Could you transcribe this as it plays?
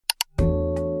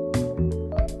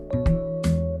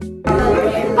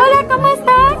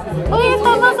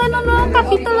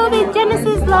capítulo de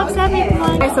Genesis loves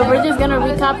everyone. Okay, so we're just gonna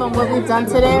recap on what we've done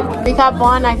today. Recap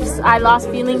 1, I lost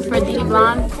feelings for the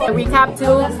blonde. Recap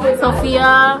 2,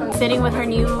 Sophia sitting with her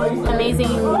new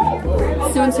amazing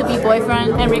soon-to-be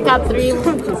boyfriend. And recap 3,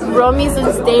 Romy's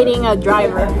is dating a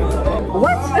driver.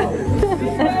 What?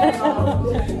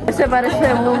 Se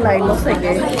parece Moonlight, no sé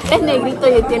qué. Es negrito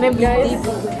y tiene beauty.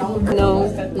 No.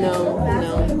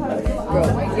 Bro,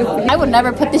 I would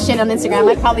never put this shit on Instagram.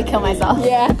 I'd probably kill myself.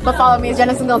 Yeah. But follow me, it's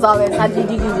Genesis Gonzalez at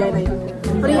gggenyy.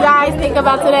 What do you guys think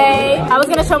about today? I was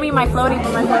gonna show me my floating,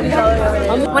 but my floating's all the way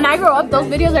over there. When I grow up, those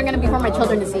videos are gonna be for my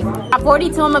children to see. At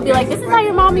 42, I'm gonna be like, this is how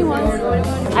your mommy was.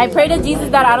 I pray to Jesus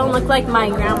that I don't look like my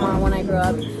grandma when I grow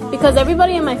up. Because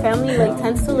everybody in my family like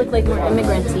tends to look like more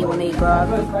immigrant-y when they grow up.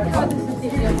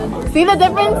 See the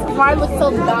difference? Before I look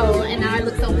so dull and now I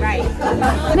look so bright.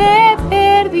 Me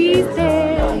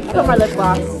perdiste. Look at my lip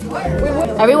gloss.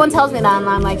 Everyone tells me that and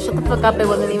I'm like, shut the fuck up, it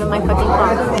wasn't even my fucking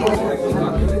fault.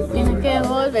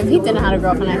 If he didn't know how to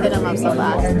grow up and I hit him up so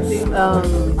fast.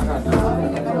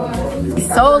 He's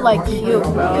so like cute,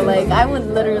 bro. Like I would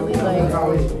literally like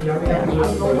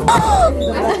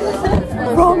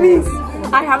Promise,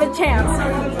 I have a chance.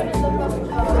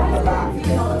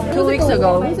 2 weeks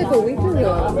ago. It was like a week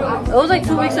ago. It was like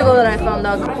 2 weeks ago that I found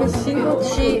out.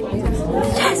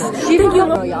 She did you.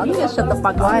 Bro, y'all need to shut the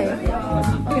fuck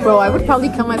up. Bro, I would probably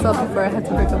kill myself before I had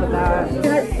to break up with that.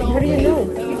 How do you know?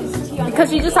 Because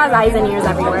she just has eyes and ears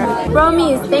everywhere.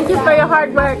 Romies, thank you for your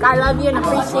hard work. I love you and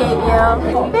appreciate you.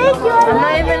 Thank you. I'm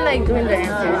not even like doing the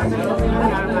answers.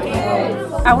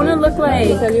 I want to look like,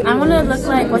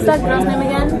 what's that girl's name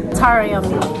again? Tara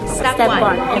Yummy. Step 1.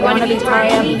 If you want to be Tara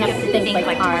Yummy, you have to think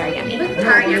like Tara Yummy.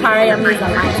 Tara Yummy is a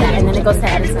mindset, and then it goes to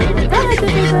Edison.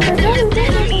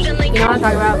 You know what I'm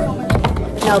talking about?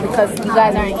 No, because you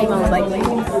guys aren't emos like me.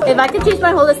 If I could change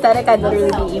my whole aesthetic, I'd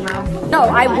literally be emo. No,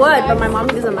 I would, but my mom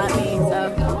doesn't let me,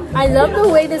 so. I love the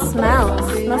way this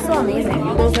smells. It smells so amazing.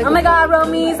 Oh my god,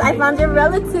 Romies, I found your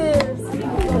relatives.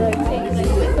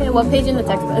 Okay, what page in the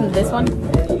text? In this one?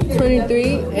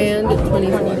 23 and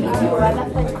 24.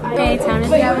 Okay, time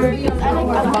is ever.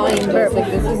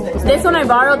 This one I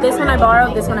borrowed, this one I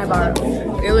borrowed, this one I borrowed.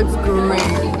 It looks great.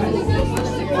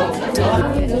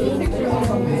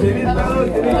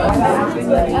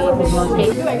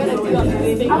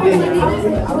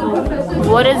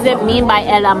 What does it mean by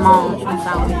el amor?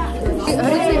 How do you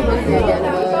say hungry again?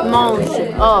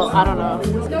 Mange. Oh, I don't know.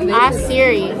 Ask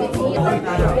Siri.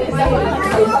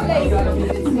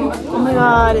 Oh my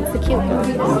god, it's the cute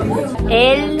one.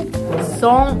 El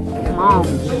son mange.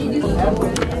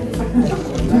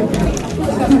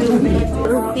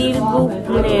 S'il vous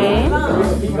plaît.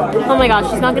 Oh my gosh,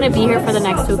 she's not gonna be here for the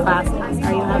next 2 classes.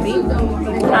 Are you happy?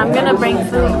 I'm gonna bring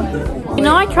food. You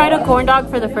know, I tried a corn dog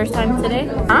for the first time today.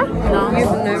 Huh? No.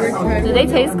 I've never tried. Do they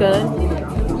taste good?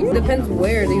 It depends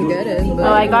where you get it. But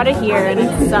Oh, I got it here and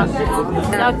it sucked.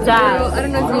 Sucked ass. I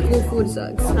don't know if local food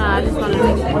sucks. I just wanted to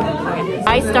make sure. Okay.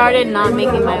 I started not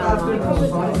making my own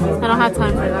lunch. I don't have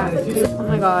time for that. Oh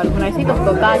my god, when I think of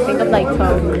boca, I think of like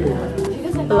coke.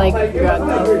 But like drug.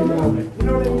 I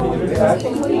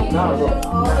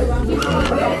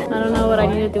don't know what I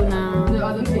need to do now.